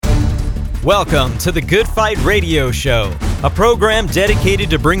Welcome to the Good Fight Radio Show, a program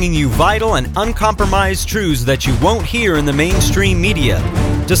dedicated to bringing you vital and uncompromised truths that you won't hear in the mainstream media,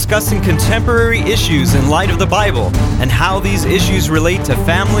 discussing contemporary issues in light of the Bible and how these issues relate to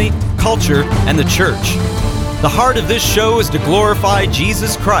family, culture, and the church. The heart of this show is to glorify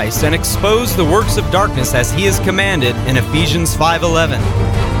Jesus Christ and expose the works of darkness as He is commanded in Ephesians 5:11.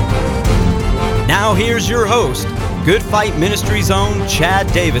 Now here's your host, Good Fight Ministries' own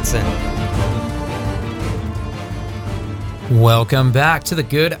Chad Davidson. Welcome back to the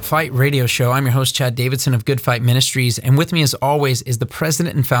Good Fight Radio Show. I'm your host, Chad Davidson of Good Fight Ministries, and with me as always is the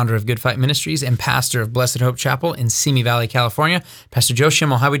president and founder of Good Fight Ministries and pastor of Blessed Hope Chapel in Simi Valley, California, Pastor Joe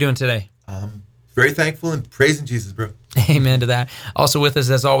Schimmel. How are we doing today? Very thankful and praising Jesus, bro. Amen to that. Also with us,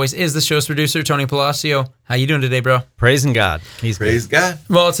 as always, is the show's producer, Tony Palacio. How you doing today, bro? Praising God. Praise God.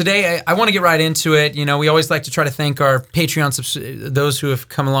 Well, today I want to get right into it. You know, we always like to try to thank our Patreon, those who have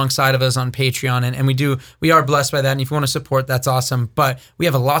come alongside of us on Patreon, and we are blessed by that. And if you want to support, that's awesome. But we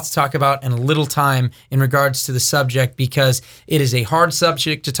have a lot to talk about and a little time in regards to the subject because it is a hard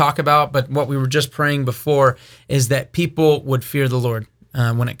subject to talk about. But what we were just praying before is that people would fear the Lord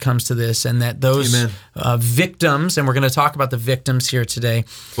when it comes to this, and that those victims, and we're going to talk about the victims here today.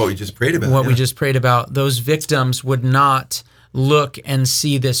 What we just prayed about. Those victims would not look and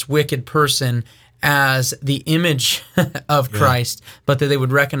see this wicked person as the image of Christ, but that they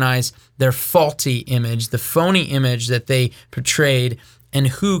would recognize their faulty image, the phony image that they portrayed, and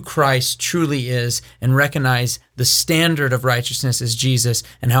who Christ truly is, and recognize the standard of righteousness is Jesus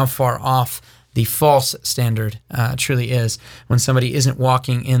and how far off the false standard truly is when somebody isn't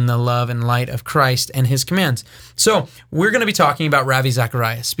walking in the love and light of Christ and His commands. So we're going to be talking about Ravi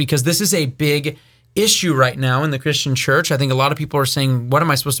Zacharias because this is a big issue right now in the Christian church. I think a lot of people are saying, what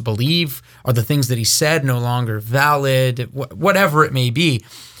am I supposed to believe? Are the things that he said no longer valid? Whatever it may be.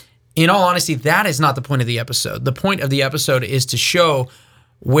 In all honesty, that is not the point of the episode. The point of the episode is to show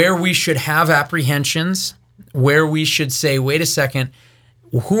where we should have apprehensions, where we should say, wait a second,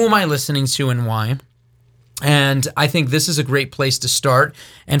 who am I listening to and why? And I think this is a great place to start.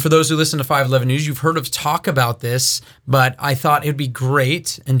 And for those who listen to 511 News, you've heard of talk about this, but I thought it'd be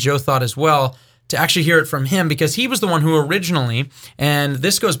great, and Joe thought as well, to actually hear it from him because he was the one who originally, and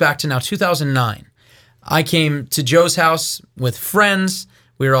this goes back to now 2009. I came to Joe's house with friends.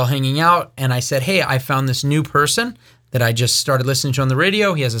 We were all hanging out, and I said, hey, I found this new person that I just started listening to on the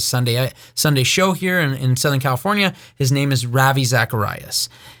radio. He has a Sunday show here in Southern California. His name is Ravi Zacharias.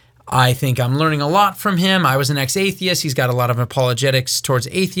 I think I'm learning a lot from him. I was an ex-atheist. He's got a lot of apologetics towards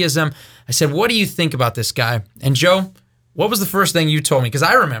atheism. I said, what do you think about this guy? And Joe, what was the first thing you told me? Because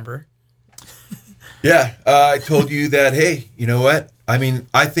I remember. I told you that, hey, you know what? I mean,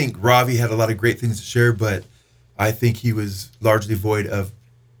 I think Ravi had a lot of great things to share, but I think he was largely void of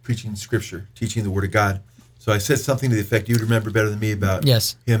preaching Scripture, teaching the Word of God. So I said something to the effect you'd remember better than me about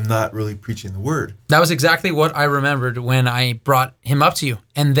him not really preaching the Word. That was exactly what I remembered when I brought him up to you.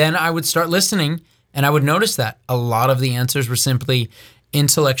 And then I would start listening, and I would notice that a lot of the answers were simply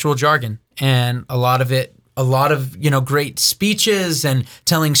intellectual jargon, and a lot of great speeches and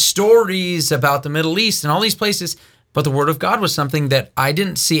telling stories about the Middle East and all these places. But the Word of God was something that I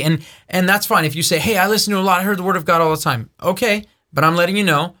didn't see. And that's fine. If you say, hey, I listen to a lot, I heard the Word of God all the time. Okay, but I'm letting you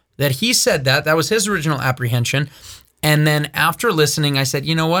know that he said that was his original apprehension. And then after listening, I said,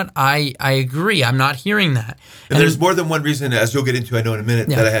 you know what? I agree. I'm not hearing that. And there's more than one reason, as you'll get into, I know in a minute,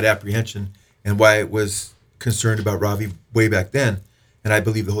 that I had apprehension and why I was concerned about Ravi way back then. And I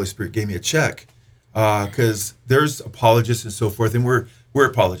believe the Holy Spirit gave me a check because there's apologists and so forth. And we're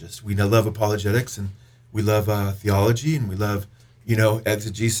apologists. We love apologetics and we love theology and we love,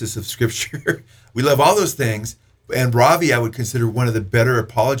 exegesis of Scripture. We love all those things. And Ravi, I would consider one of the better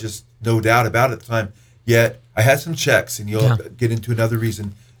apologists, no doubt about it at the time. Yet, I had some checks, and you'll get into another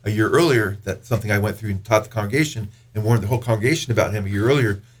reason a year earlier, that's something I went through and taught the congregation and warned the whole congregation about him a year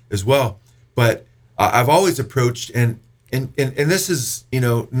earlier as well. But I've always approached, and this is,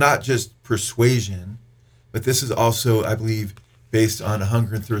 not just persuasion, but this is also, I believe, based on a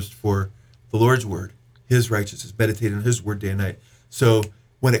hunger and thirst for the Lord's Word, His righteousness, meditating on His Word day and night. So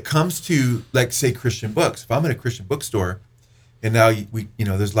when it comes to, like, say, Christian books, if I'm in a Christian bookstore, and now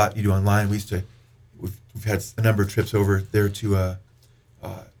there's a lot you do online. We've had a number of trips over there to,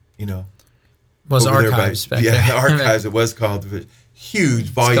 was Archives back there. Yeah, Archives. It was called. Huge,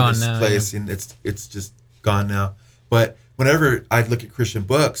 voluminous place, and it's just gone now. But whenever I'd look at Christian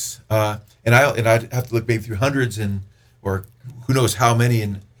books, and I'd have to look maybe through hundreds or who knows how many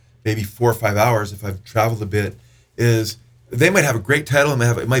in maybe 4 or 5 hours if I've traveled a bit, is they might have a great title, and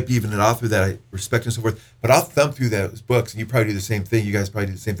it might be even an author that I respect and so forth, but I'll thumb through those books, and you probably do the same thing. You guys probably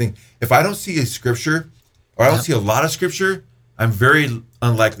do the same thing. If I don't see a scripture, or I don't see a lot of scripture, I'm very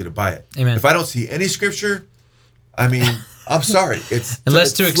unlikely to buy it. Amen. If I don't see any scripture, I mean, I'm sorry.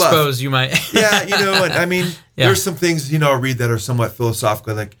 Unless to fluff. Expose, you might. Yeah, and I mean, there's some things, I read that are somewhat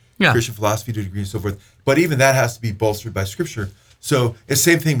philosophical, like Christian philosophy to a degree and so forth, but even that has to be bolstered by scripture. So it's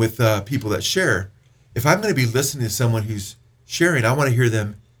the same thing with people that share. If I'm going to be listening to someone who's sharing, I want to hear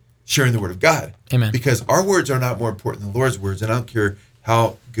them sharing the word of God. Amen. Because our words are not more important than the Lord's words, and I don't care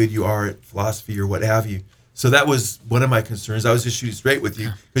how good you are at philosophy or what have you. So that was one of my concerns. I was just shooting straight with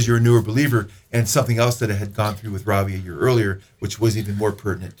you because you're a newer believer, and something else that I had gone through with Ravi a year earlier, which was even more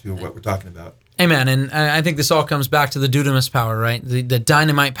pertinent to what we're talking about. Amen. And I think this all comes back to the dunamis power, right? The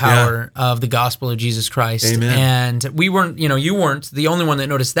dynamite power of the gospel of Jesus Christ. Amen. And we weren't, you weren't the only one that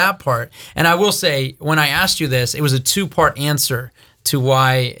noticed that part. And I will say, when I asked you this, it was a 2-part answer to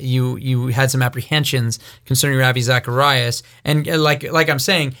why you had some apprehensions concerning Ravi Zacharias. And like I'm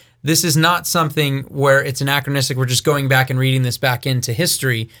saying, this is not something where it's anachronistic. We're just going back and reading this back into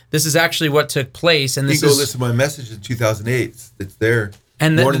history. This is actually what took place. And this you can go listen to my message in 2008. It's there.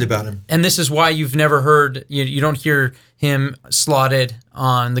 And warning about him. And this is why you've never heard, you don't hear him slotted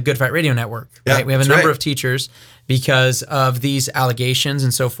on the Good Fight Radio Network. Yeah, right? We have a number of teachers because of these allegations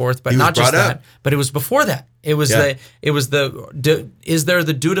and so forth, but not just that. But it was before that. It was is there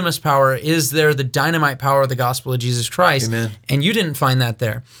the dunamis power? Is there the dynamite power of the gospel of Jesus Christ? Amen. And you didn't find that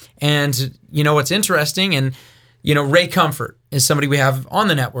there. And what's interesting, and Ray Comfort is somebody we have on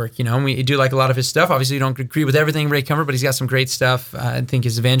the network, and we do like a lot of his stuff. Obviously, we don't agree with everything Ray Comfort, but he's got some great stuff. I think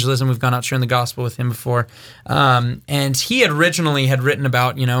his evangelism, we've gone out sharing the gospel with him before. And he had originally written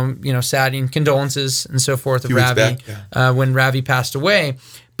about, sad and condolences and so forth of Ravi when Ravi passed away.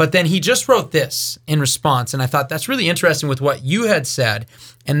 But then he just wrote this in response, and I thought that's really interesting with what you had said.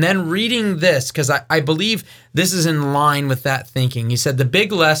 And then reading this, because I believe this is in line with that thinking. He said, the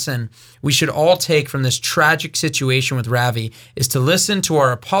big lesson we should all take from this tragic situation with Ravi is to listen to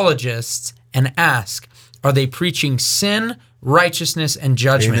our apologists and ask, are they preaching sin, righteousness, and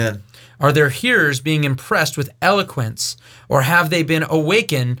judgment? Amen. Are their hearers being impressed with eloquence, or have they been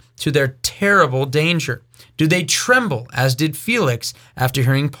awakened to their terrible danger? Do they tremble, as did Felix, after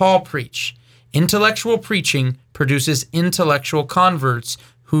hearing Paul preach? Intellectual preaching produces intellectual converts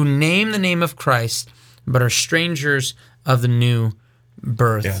who name the name of Christ, but are strangers of the new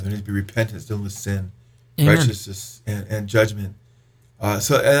birth. Yeah, there needs to be repentance, dealing with sin, Amen. righteousness, and judgment.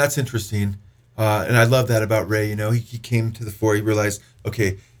 So that's interesting. And I love that about Ray. He came to the fore. He realized,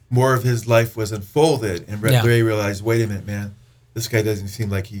 okay, more of his life was unfolded. And Ray realized, wait a minute, man, this guy doesn't seem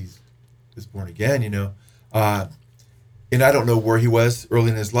like he was born again, And I don't know where he was early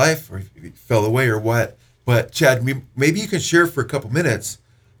in his life, or if he fell away or what. But Chad, maybe you can share for a couple minutes,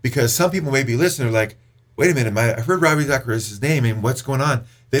 because some people may be listening, like, wait a minute, I heard Ravi Zacharias' name, and what's going on?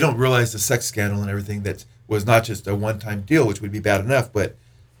 They don't realize the sex scandal and everything that was not just a one-time deal, which would be bad enough, but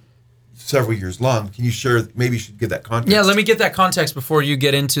several years long. Can you share? Maybe you should give that context. Yeah, let me get that context before you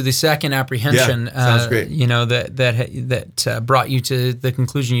get into the second apprehension. Sounds great. That brought you to the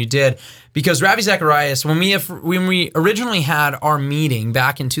conclusion you did, because Ravi Zacharias, when we originally had our meeting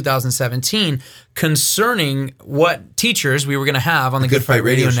back in 2017 concerning what teachers we were going to have on the Good Fight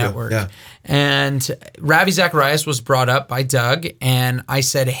Radio Network, and Ravi Zacharias was brought up by Doug, and I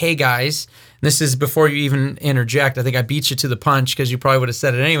said, "Hey guys." This is before you even interject. I think I beat you to the punch because you probably would have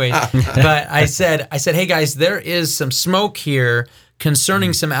said it anyways. But I said, hey guys, there is some smoke here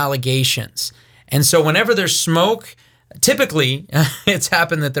concerning some allegations. And so whenever there's smoke, typically it's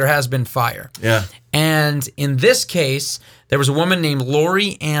happened that there has been fire. Yeah. And in this case, there was a woman named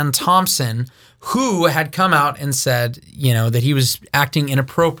Lori Ann Thompson who had come out and said, that he was acting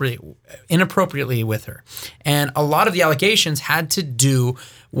inappropriately with her. And a lot of the allegations had to do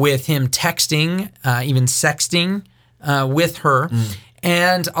with him texting, even sexting with her.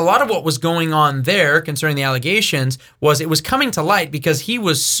 And a lot of what was going on there concerning the allegations was it was coming to light because he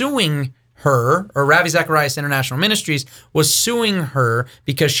was suing her, or Ravi Zacharias International Ministries was suing her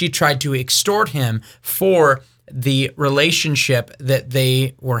because she tried to extort him for the relationship that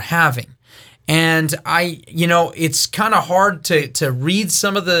they were having. And it's kind of hard to read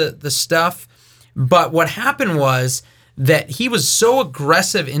some of the stuff, but what happened was that he was so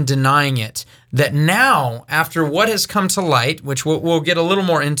aggressive in denying it that now, after what has come to light, which we'll get a little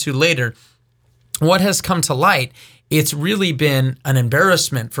more into later, what has come to light, it's really been an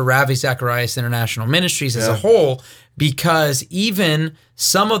embarrassment for Ravi Zacharias International Ministries as a whole, because even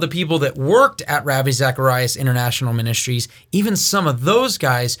some of the people that worked at Ravi Zacharias International Ministries, even some of those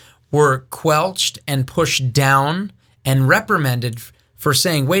guys were quelched and pushed down and reprimanded for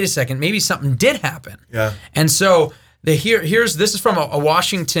saying, wait a second, maybe something did happen. Yeah. And so this is from a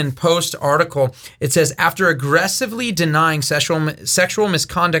Washington Post article. It says, after aggressively denying sexual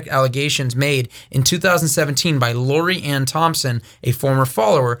misconduct allegations made in 2017 by Lori Ann Thompson, a former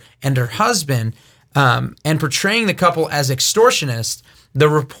follower, and her husband, and portraying the couple as extortionists, the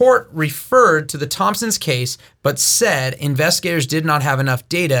report referred to the Thompsons' case, but said investigators did not have enough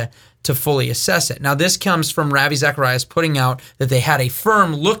data to fully assess it. Now, this comes from Ravi Zacharias putting out that they had a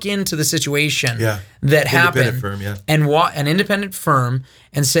firm look into the situation that happened, firm, and an independent firm,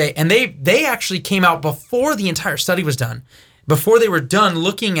 and they actually came out before the entire study was done, before they were done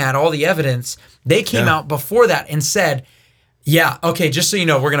looking at all the evidence. They came out before that and said, "Yeah, okay, just so you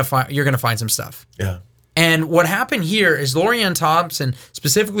know, you're gonna find some stuff." Yeah. And what happened here is Lori Ann Thompson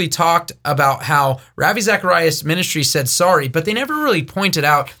specifically talked about how Ravi Zacharias' ministry said sorry, but they never really pointed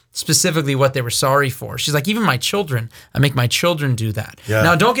out specifically what they were sorry for. She's like, even my children, I make my children do that. Yeah.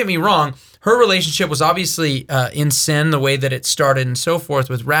 Now, don't get me wrong. Her relationship was obviously in sin, the way that it started and so forth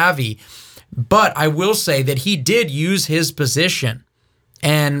with Ravi. But I will say that he did use his position.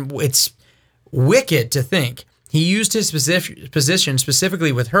 And it's wicked to think he used his position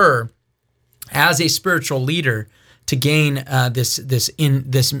specifically with her as a spiritual leader to gain this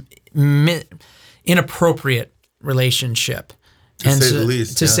inappropriate relationship. To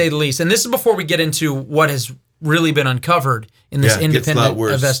say the least. And this is before we get into what has really been uncovered in this independent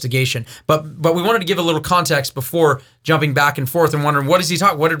investigation. But we wanted to give a little context before jumping back and forth and wondering, what does he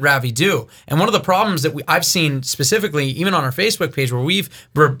talk? What did Ravi do? And one of the problems that I've seen specifically, even on our Facebook page, where we've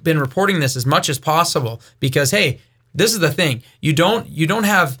been reporting this as much as possible, because, hey, this is the thing. You don't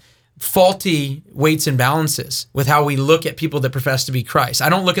have faulty weights and balances with how we look at people that profess to be Christ. I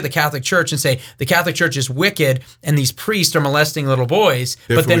don't look at the Catholic Church and say the Catholic Church is wicked and these priests are molesting little boys.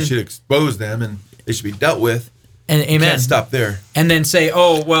 Therefore, but then we should expose them and they should be dealt with. And amen. You can't stop there. And then say,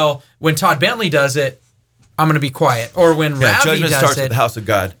 oh, well, when Todd Bentley does it, I'm going to be quiet. Or when Ravi does it. Judgment starts with the house of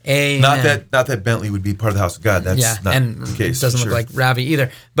God. Amen. Not that Bentley would be part of the house of God. That's not the case. It doesn't look like Ravi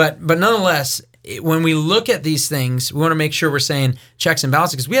either. But nonetheless, when we look at these things, we want to make sure we're saying checks and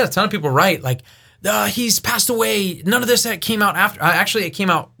balances, because we had a ton of people write like, he's passed away. None of this came out after. Actually, it came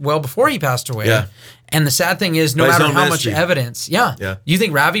out well before he passed away. Yeah. And the sad thing is, no matter how much evidence, you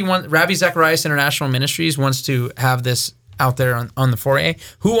think Ravi Zacharias International Ministries wants to have this out there on the foray?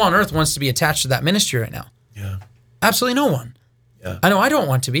 Who on earth wants to be attached to that ministry right now? Yeah. Absolutely no one. Yeah. I know I don't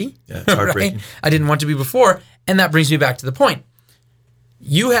want to be. Yeah, it's heartbreaking. Right? I didn't want to be before. And that brings me back to the point.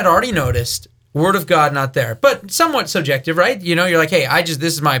 You had already noticed Word of God not there, but somewhat subjective, right? You know, you're like, hey, this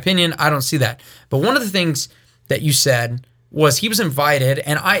is my opinion. I don't see that. But one of the things that you said was he was invited,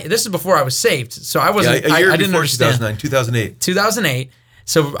 and this is before I was saved, so I wasn't. A year I didn't before understand. 2008. 2008.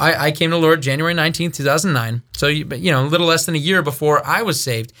 So I came to the Lord January 19th, 2009. So a little less than a year before I was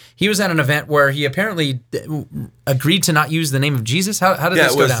saved. He was at an event where he apparently agreed to not use the name of Jesus. How did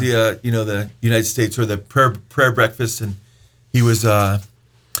this go down? Yeah, it was the United States or the prayer breakfast, and he was.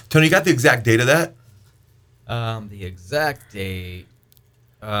 Tony, you got the exact date of that? The exact date?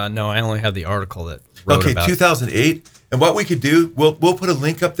 No, I only have the article that wrote about 2008. And what we could do, we'll put a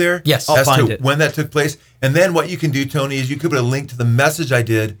link up there. Yes, I'll find it. When that took place. And then what you can do, Tony, is you could put a link to the message I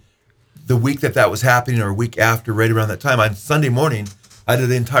did the week that was happening or a week after, right around that time. On Sunday morning, I did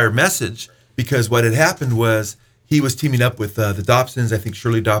the entire message because what had happened was he was teaming up with the Dobsons, I think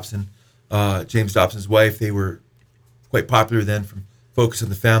Shirley Dobson, James Dobson's wife. They were quite popular then from Focus on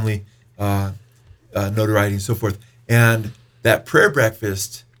the Family, notoriety and so forth. And that prayer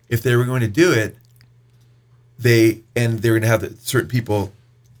breakfast, if they were going to do it, they were going to have certain people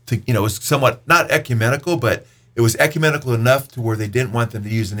to, it was somewhat not ecumenical, but it was ecumenical enough to where they didn't want them to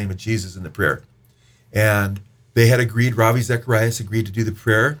use the name of Jesus in the prayer. And they had agreed, Ravi Zacharias agreed to do the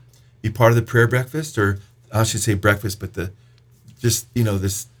prayer, be part of the prayer breakfast, or I should say breakfast, but this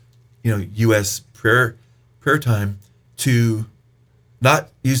U.S. prayer time, to not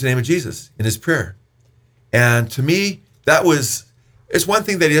use the name of Jesus in his prayer. And to me, it's one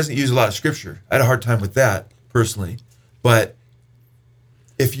thing that he doesn't use a lot of scripture. I had a hard time with that personally. But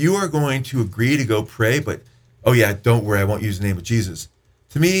if you are going to agree to go pray, but, don't worry, I won't use the name of Jesus.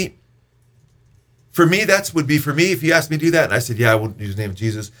 For me, would be for me, if you asked me to do that, and I said, I won't use the name of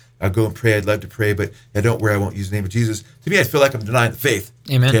Jesus, I'll go and pray, I'd love to pray, but don't worry, I won't use the name of Jesus. To me, I feel like I'm denying the faith.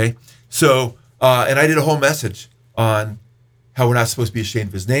 Amen. Okay? So, and I did a whole message on how we're not supposed to be ashamed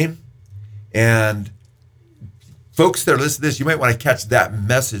of his name. And folks that are listening to this, you might want to catch that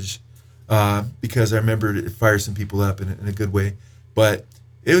message because I remember it fired some people up in a good way. But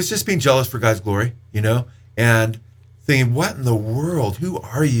it was just being jealous for God's glory, and thinking, what in the world? Who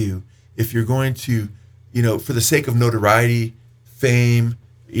are you if you're going to for the sake of notoriety, fame,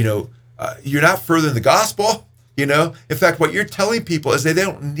 you're not furthering the gospel. In fact, what you're telling people is they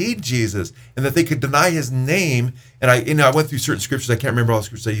don't need Jesus and that they could deny his name. And I went through certain scriptures. I can't remember all the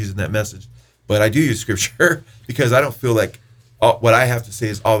scriptures I used in that message, but I do use scripture because I don't feel like what I have to say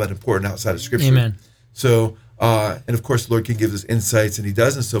is all that important outside of scripture. Amen. So, and of course, the Lord can give us insights, and he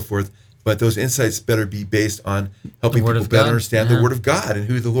does, and so forth. But those insights better be based on helping people better understand the Word of God and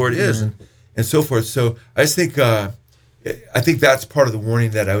who the Lord is, and so forth. So I just think that's part of the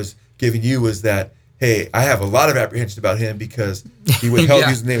warning that I was giving you was that, hey, I have a lot of apprehension about him because he withheld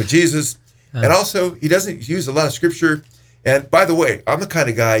using the name of Jesus. And also, he doesn't use a lot of scripture. And by the way, I'm the kind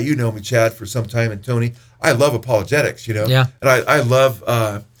of guy, you know me, Chad, for some time, and Tony, I love apologetics, Yeah. And I love,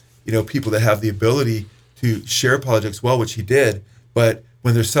 people that have the ability to share apologetics well, which he did. But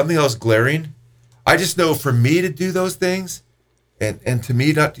when there's something else glaring, I just know for me to do those things and to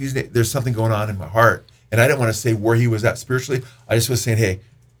me not to use it, there's something going on in my heart. And I didn't want to say where he was at spiritually. I just was saying, hey,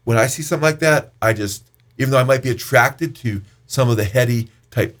 when I see something like that, I just, even though I might be attracted to some of the heady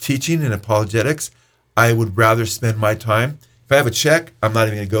type teaching and apologetics, I would rather spend my time. If I have a check, I'm not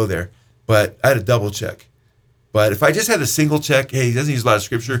even going to go there. But I had a double check. But if I just had a single check, hey, he doesn't use a lot of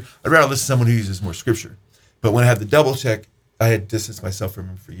scripture, I'd rather listen to someone who uses more scripture. But when I had the double check, I had distanced myself from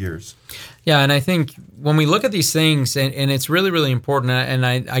him for years. Yeah, and I think when we look at these things, and it's really, really important, and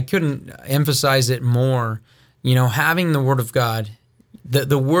I couldn't emphasize it more, having the Word of God,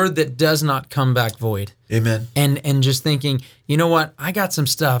 the Word that does not come back void. Amen. And just thinking, you know what, I got some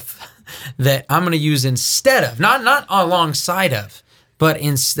stuff that I'm going to use instead of, not alongside of, but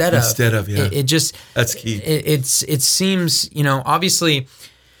instead of. Yeah. It just, that's key. It seems, obviously,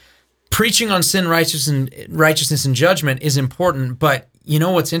 preaching on sin, righteousness, and judgment is important, but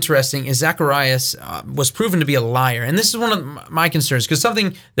what's interesting is Zacharias was proven to be a liar. And this is one of my concerns, because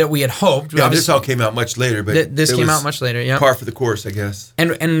something that we had hoped. Yeah, this all came out much later, but this came out much later, yeah. Par for the course, I guess.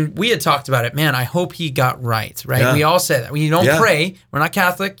 And we had talked about it. Man, I hope he got right? Yeah. We all said that. We don't pray. We're not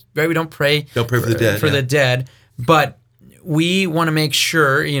Catholic, right? We don't pray. Don't pray for the dead. The dead. But we want to make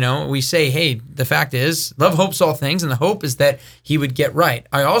sure, we say, hey, the fact is, love hopes all things, and the hope is that he would get right.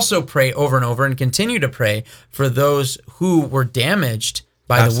 I also pray over and over and continue to pray for those who were damaged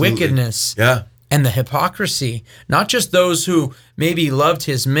by the wickedness and the hypocrisy. Not just those who maybe loved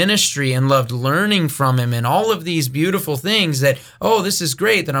his ministry and loved learning from him and all of these beautiful things that, oh, this is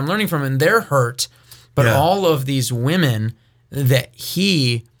great that I'm learning from him, they're hurt, but all of these women that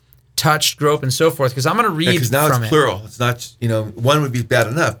he touched, groped, and so forth. Because I'm going to read because now from it's plural. It's not, one would be bad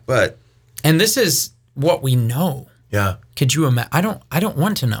enough, but. And this is what we know. Yeah. Could you imagine? I don't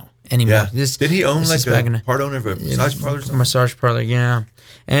want to know anymore. Yeah. Did he own like a part owner of a massage parlor? A massage parlor, yeah.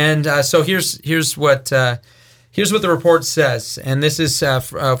 And so here's what the report says. And this is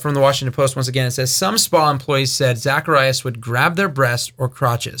from the Washington Post once again. It says, some spa employees said Zacharias would grab their breast or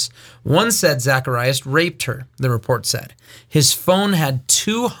crotches. One said Zacharias raped her, the report said. His phone had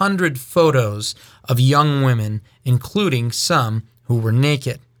 200 photos of young women, including some who were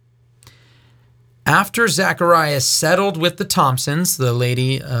naked. After Zacharias settled with the Thompsons, the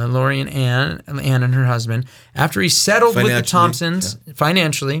lady, Lori and Ann and her husband, after he settled with the Thompsons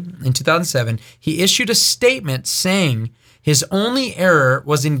financially in 2007, he issued a statement saying his only error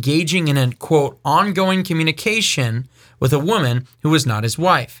was engaging in a, quote, ongoing communication with a woman who was not his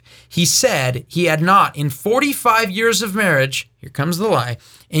wife. He said he had not, in 45 years of marriage, here comes the lie,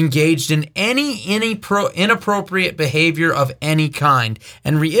 engaged in any inappropriate behavior of any kind,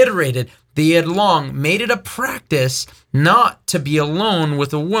 and reiterated that he had long made it a practice not to be alone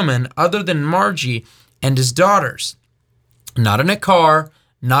with a woman other than Margie and his daughters. Not in a car,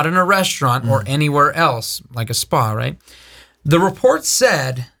 not in a restaurant, or anywhere else, like a spa, right? The report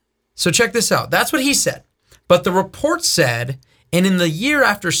said, so check this out, that's what he said. But the report said, and in the year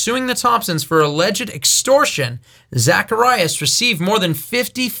after suing the Thompsons for alleged extortion, Zacharias received more than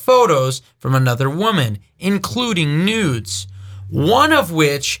 50 photos from another woman, including nudes, one of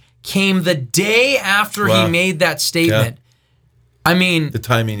which came the day after he made that statement. Yeah. I mean, the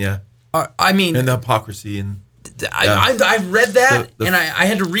timing, yeah. I mean, and the hypocrisy, and I read that and I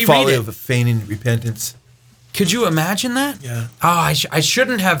had to reread folly it. Of feigning repentance. Could you imagine that? Yeah. Oh, I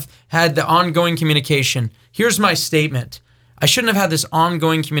shouldn't have had the ongoing communication. Here's my statement. I shouldn't have had this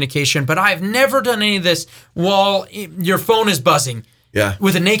ongoing communication, but I've never done any of this while your phone is buzzing. Yeah.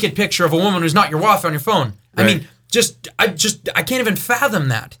 With a naked picture of a woman who's not your wife on your phone. Right. I mean, I can't even fathom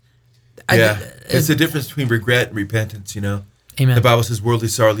that. It's the difference between regret and repentance, Amen. The Bible says worldly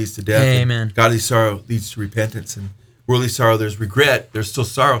sorrow leads to death. Amen. Godly sorrow leads to repentance. And worldly sorrow, there's regret, there's still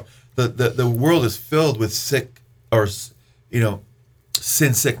sorrow. The world is filled with sick or,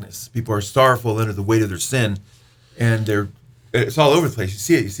 sin sickness. People are sorrowful under the weight of their sin, and it's all over the place. You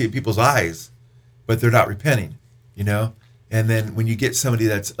see it in people's eyes, but they're not repenting, And then when you get somebody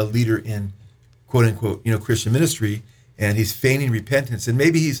that's a leader in quote unquote, Christian ministry, and he's feigning repentance, and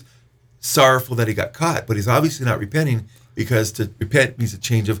maybe he's sorrowful that he got caught, but he's obviously not repenting, because to repent means a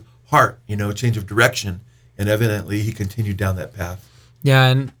change of heart, a change of direction, and evidently he continued down that path. Yeah,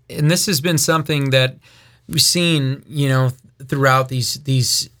 and this has been something that we've seen, throughout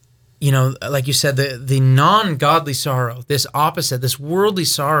these, like you said, the non-godly sorrow, this opposite, this worldly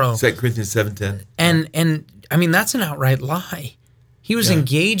sorrow. 2 Corinthians 7:10. And I mean, that's an outright lie. He was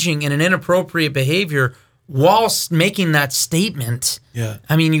engaging in an inappropriate behavior whilst making that statement. Yeah.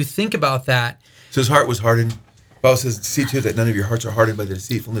 I mean, you think about that. So his heart was hardened. The Bible says, see to it that none of your hearts are hardened by the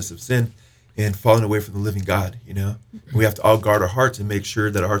deceitfulness of sin and falling away from the living God, We have to all guard our hearts and make sure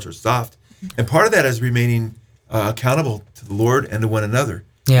that our hearts are soft. And part of that is remaining accountable to the Lord and to one another.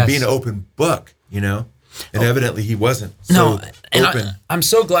 Yes. Being an open book, And evidently he wasn't so open. I'm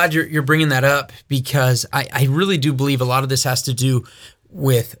so glad you're bringing that up, because I really do believe a lot of this has to do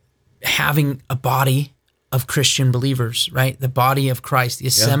with having a body of Christian believers, right? The body of Christ, the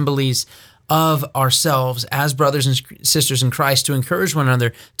assemblies of ourselves as brothers and sisters in Christ, to encourage one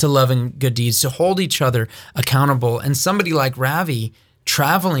another to love and good deeds, to hold each other accountable. And somebody like Ravi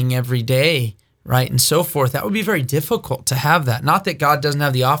traveling every day, right, and so forth, that would be very difficult to have that. Not that God doesn't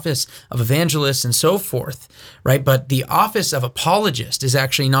have the office of evangelist and so forth, right, but the office of apologist is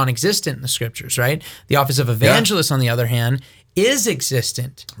actually non-existent in the scriptures, right? The office of evangelist, on the other hand, is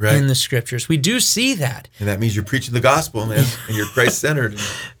existent in the scriptures. We do see that. And that means you're preaching the gospel, man, and you're Christ-centered and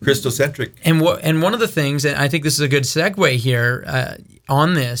Christocentric. And one of the things, and I think this is a good segue here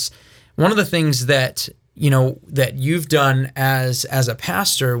on this, one of the things that that you've done as a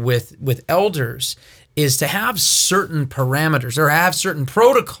pastor with elders is to have certain parameters, or have certain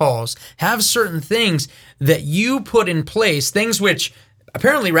protocols, have certain things that you put in place, things which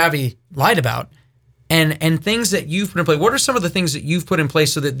apparently Ravi lied about, and things that you've put in place. What are some of the things that you've put in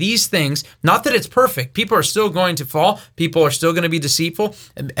place so that these things, not that it's perfect, people are still going to fall, people are still going to be deceitful,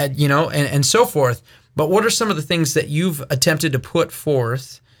 and so forth, but what are some of the things that you've attempted to put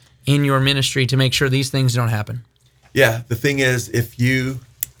forth in your ministry to make sure these things don't happen? Yeah, the thing is, if you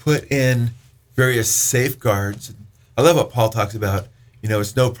put in various safeguards, I love what Paul talks about,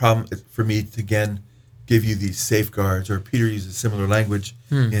 it's no problem for me to, again, give you these safeguards, or Peter uses similar language,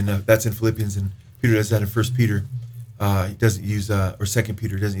 that's in Philippians, and Peter does that in 1 Peter. He doesn't use, or 2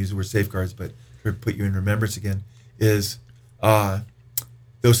 Peter doesn't use the word safeguards, but to put you in remembrance again, is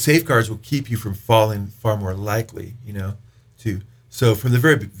those safeguards will keep you from falling far more likely, to. So from the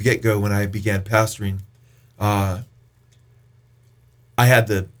very get-go, when I began pastoring, I had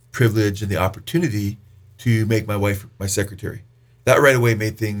the privilege and the opportunity to make my wife my secretary. That right away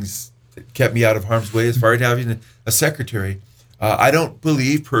made things, kept me out of harm's way as far as having a secretary. I don't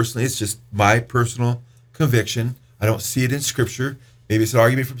believe personally, it's just my personal conviction. I don't see it in Scripture. Maybe it's an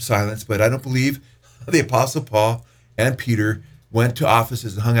argument from silence, but I don't believe the Apostle Paul and Peter went to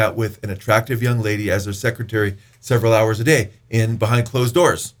offices and hung out with an attractive young lady as their secretary several hours a day behind closed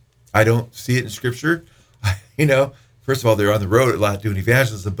doors. I don't see it in Scripture. First of all, they're on the road a lot doing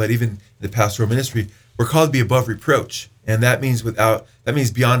evangelism, but even in the pastoral ministry, we're called to be above reproach, and that means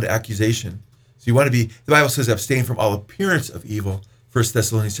beyond accusation. So you want to be, the Bible says, abstain from all appearance of evil, 1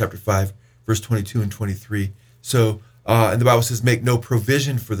 Thessalonians chapter 5, verse 22 and 23. So, and the Bible says, make no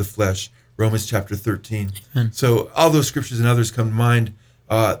provision for the flesh, Romans chapter 13. Amen. So all those scriptures and others come to mind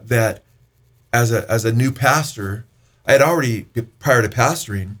that as a new pastor, I had already, prior to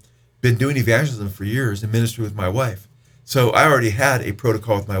pastoring, been doing evangelism for years and ministry with my wife. So I already had a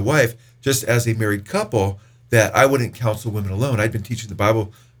protocol with my wife, just as a married couple, that I wouldn't counsel women alone. I'd been teaching the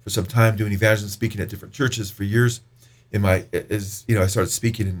Bible for some time, doing evangelism, speaking at different churches for years. I started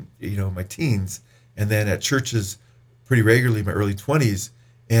speaking in my teens, and then at churches pretty regularly in my early 20s.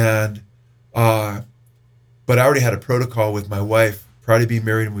 And but I already had a protocol with my wife prior to being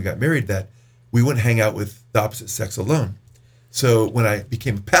married, and we got married, that we wouldn't hang out with the opposite sex alone. So when I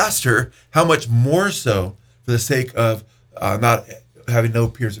became a pastor, how much more so for the sake of not having no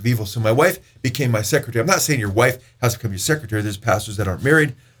appearance of evil. So my wife became my secretary. I'm not saying your wife has to become your secretary. There's pastors that aren't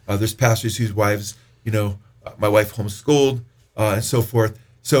married. There's pastors whose wives, my wife homeschooled and so forth.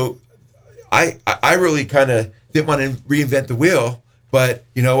 So I really kind of didn't want to reinvent the wheel, but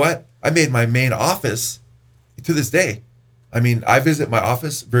you know what? I made my main office to this day. I mean, I visit my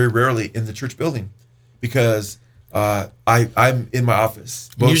office very rarely in the church building because I'm in my office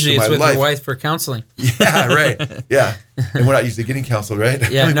most Usually of my it's with life. your wife for counseling. Yeah, right. Yeah. And we're not usually getting counseled,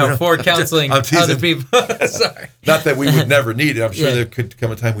 right? Yeah, no, for counseling other people. Sorry. Not that we would never need it. I'm sure Yeah. there could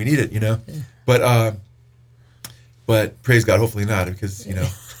come a time we need it, But praise God, hopefully not, because,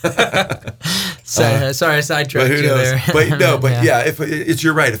 Sorry, I sidetracked but who you knows? there. But if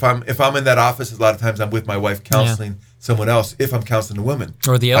you're right. If I'm in that office, a lot of times I'm with my wife counseling someone else. If I'm counseling a woman,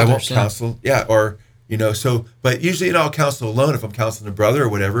 Or the I elders, won't counsel. Yeah, or So, but usually, I'll counsel alone if I'm counseling a brother or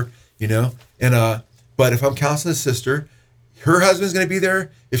whatever. And but if I'm counseling a sister, her husband's going to be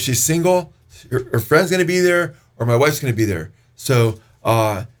there. If she's single, her friend's going to be there, or my wife's going to be there. So,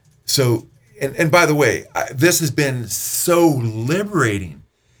 and by the way, this has been so liberating.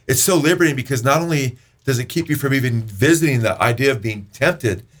 It's so liberating because not only does it keep you from even visiting the idea of being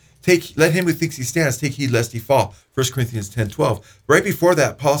tempted, let him who thinks he stands take heed lest he fall. 1 Corinthians 10:12. Right before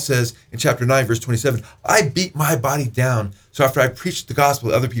that, Paul says in chapter 9, verse 27, I beat my body down, so after I preached the gospel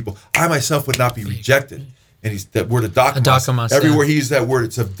to other people, I myself would not be rejected. And he's that word adokimos. Everywhere he uses that word,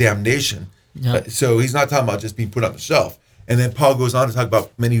 it's of damnation. Yep. So he's not talking about just being put on the shelf. And then Paul goes on to talk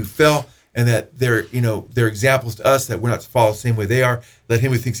about many who fell, and that they're examples to us that we're not to follow the same way they are. Let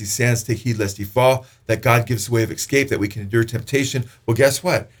him who thinks he stands take heed lest he fall. That God gives a way of escape that we can endure temptation. Well, guess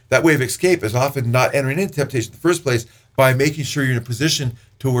what? That way of escape is often not entering into temptation in the first place by making sure you're in a position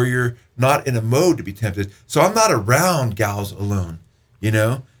to where you're not in a mode to be tempted. So I'm not around gals alone,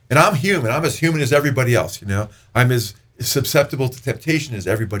 and I'm human. I'm as human as everybody else, I'm as susceptible to temptation as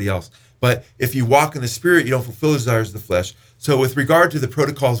everybody else. But if you walk in the Spirit, you don't fulfill the desires of the flesh. So with regard to the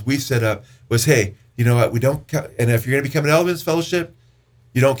protocols we set up was, hey, you know what, we don't, and if you're going to become an elder in this fellowship,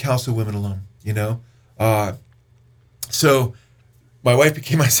 you don't counsel women alone, So my wife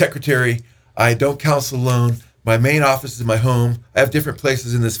became my secretary. I don't counsel alone. My main office is in my home. I have different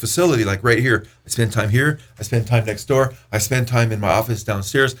places in this facility, like right here. I spend time here. I spend time next door. I spend time in my office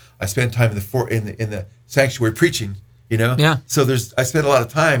downstairs. I spend time in the sanctuary preaching, Yeah. So I spend a lot of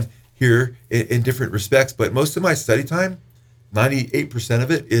time here in different respects, but most of my study time, 98% of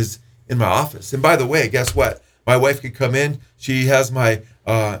it is in my office. And by the way, guess what? My wife could come in. She has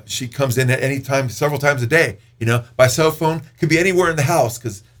she comes in at any time, several times a day, My cell phone could be anywhere in the house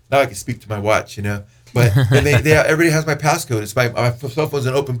because now I can speak to my watch, But and everybody has my passcode. It's my cell phone's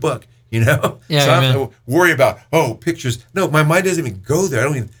an open book, Yeah, so I don't have to worry about, pictures. No, my mind doesn't even go there. I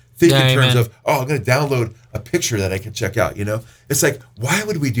don't even think in terms of, I'm going to download a picture that I can check out, It's like, why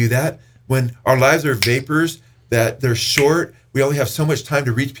would we do that when our lives are vapors, that they're short? We only have so much time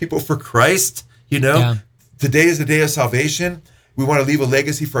to reach people for Christ, Yeah. Today is the day of salvation. We want to leave a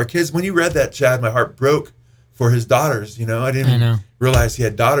legacy for our kids. When you read that, Chad, my heart broke for his daughters, I didn't realize he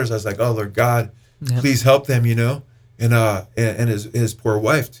had daughters. I was like, oh, Lord God, please help them, and his poor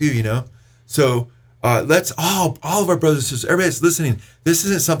wife too, So let's all of our brothers and sisters, everybody that's listening, this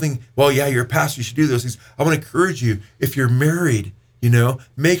isn't something, you're a pastor, you should do those things. I want to encourage you, if you're married,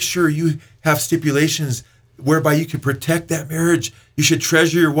 make sure you have stipulations whereby you can protect that marriage. You should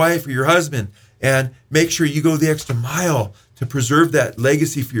treasure your wife or your husband and make sure you go the extra mile to preserve that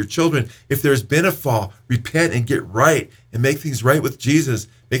legacy for your children. If there's been a fall, repent and get right and make things right with Jesus.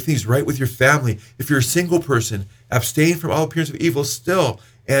 Make things right with your family. If you're a single person, abstain from all appearance of evil still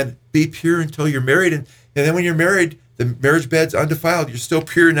and be pure until you're married. And then when you're married, the marriage bed's undefiled. You're still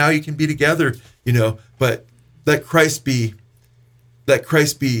pure. Now you can be together, but let Christ be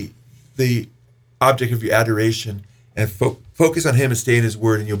the object of your adoration and focus on him and stay in his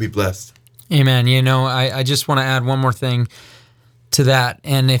word, and you'll be blessed. Amen. I just want to add one more thing to that.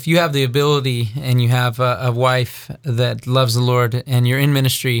 And if you have the ability and you have a wife that loves the Lord and you're in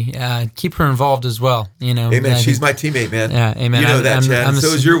ministry, keep her involved as well. Amen. She's my teammate, man. Yeah, amen. You know that, Chad. So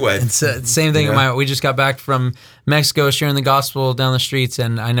is your wife. It's the same thing. We just got back from Mexico, sharing the gospel down the streets,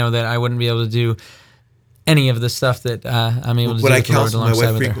 and I know that I wouldn't be able to do any of the stuff that I'm able to do. When I with the Lord counsel, my wife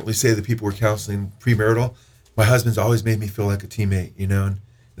alongside with her. frequently say that people were counseling premarital. My husband's always made me feel like a teammate, And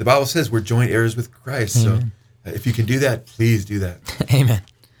the Bible says we're joint heirs with Christ. Amen. So if you can do that, please do that. Amen.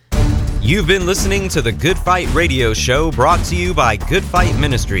 You've been listening to the Good Fight Radio Show, brought to you by Good Fight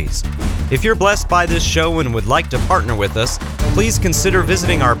Ministries. If you're blessed by this show and would like to partner with us, please consider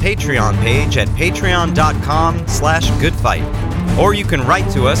visiting our Patreon page at patreon.com/goodfight. Or you can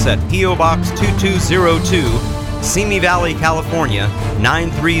write to us at P.O. Box 2202, Simi Valley, California,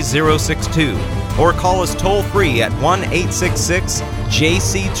 93062. Or call us toll-free at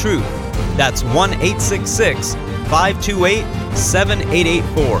 1-866-JC-TRUTH. That's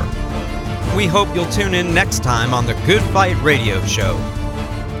 1-866-528-7884. We hope you'll tune in next time on the Good Fight Radio Show.